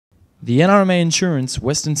The NRMA Insurance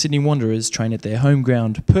Western Sydney Wanderers train at their home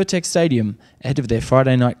ground, Pertex Stadium, ahead of their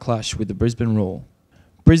Friday night clash with the Brisbane Roar.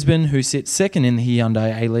 Brisbane, who sit second in the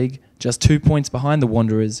Hyundai A-League, just 2 points behind the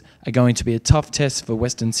Wanderers, are going to be a tough test for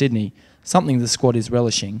Western Sydney, something the squad is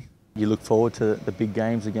relishing. You look forward to the big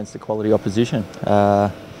games against the quality opposition.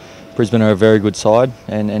 Brisbane are a very good side,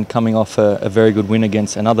 and coming off a very good win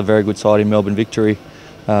against another very good side in Melbourne Victory,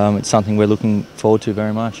 it's something we're looking forward to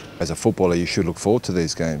very much. As a footballer, you should look forward to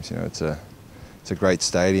these games. You know, it's a great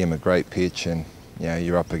stadium, a great pitch, and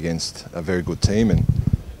you're up against a very good team. And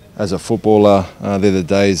as a footballer, they're the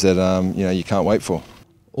days that you can't wait for.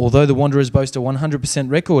 Although the Wanderers boast a 100%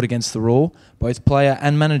 record against the Roar, both player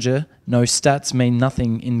and manager know stats mean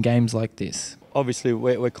nothing in games like this. Obviously,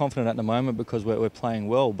 we're confident at the moment because we're playing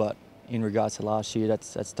well, but in regards to last year,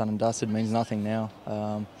 that's done and dusted. It means nothing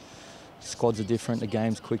now. Squads are different, the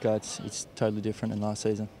game's quicker, it's totally different than last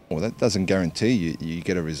season. Well, that doesn't guarantee you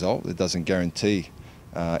get a result. It doesn't guarantee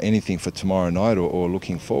anything for tomorrow night or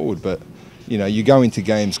looking forward. But you go into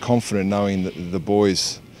games confident, knowing that the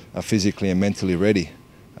boys are physically and mentally ready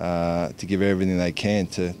to give everything they can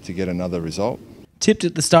to get another result. Tipped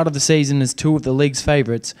at the start of the season as two of the league's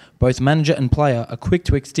favourites, both manager and player are quick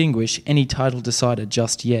to extinguish any title decider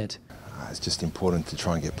just yet. It's just important to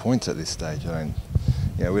try and get points at this stage.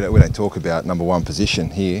 We don't talk about number one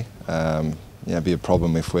position here. It'd be a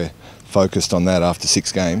problem if we're focused on that after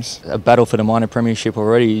 6 games. A battle for the minor premiership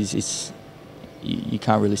already you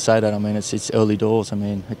can't really say that. I mean, it's early doors. I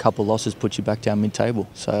mean, a couple of losses put you back down mid-table.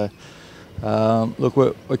 So, look,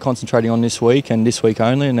 we're concentrating on this week and this week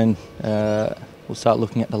only, and then we'll start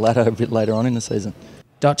looking at the ladder a bit later on in the season.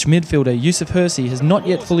 Dutch midfielder Yusuf Hersey has not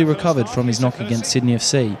yet fully recovered from his knock against Sydney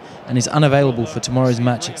FC and is unavailable for tomorrow's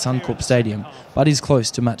match at Suncorp Stadium, but is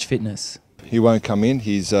close to match fitness. He won't come in.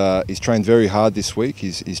 He's trained very hard this week.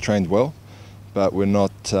 He's trained well, but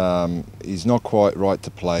he's not quite right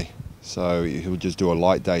to play. So he'll just do a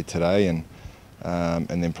light day today and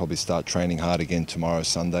then probably start training hard again tomorrow,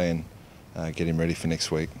 Sunday, and get him ready for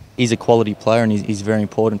next week. He's a quality player and he's very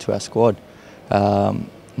important to our squad.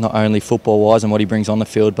 Not only football-wise and what he brings on the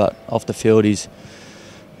field, but off the field he's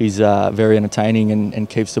very entertaining and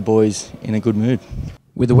keeps the boys in a good mood.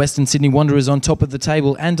 With the Western Sydney Wanderers on top of the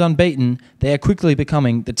table and unbeaten, they are quickly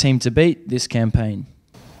becoming the team to beat this campaign.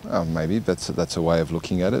 Maybe that's a way of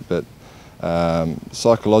looking at it, but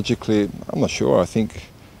psychologically, I'm not sure. I think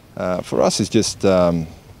for us, it's just the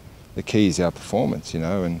key is our performance,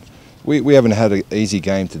 and we haven't had an easy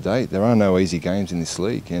game to date. There are no easy games in this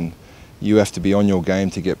league, and you have to be on your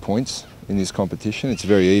game to get points in this competition. It's a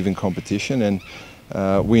very even competition,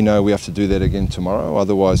 and we know we have to do that again tomorrow,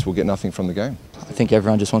 otherwise we'll get nothing from the game. I think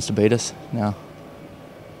everyone just wants to beat us now.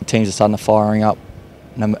 Teams are starting to firing up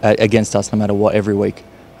against us no matter what every week.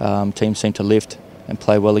 Teams seem to lift and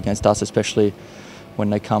play well against us, especially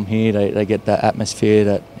when they come here. They get that atmosphere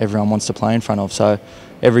that everyone wants to play in front of. So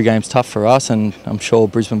every game's tough for us, and I'm sure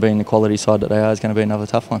Brisbane being the quality side that they are is going to be another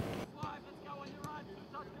tough one.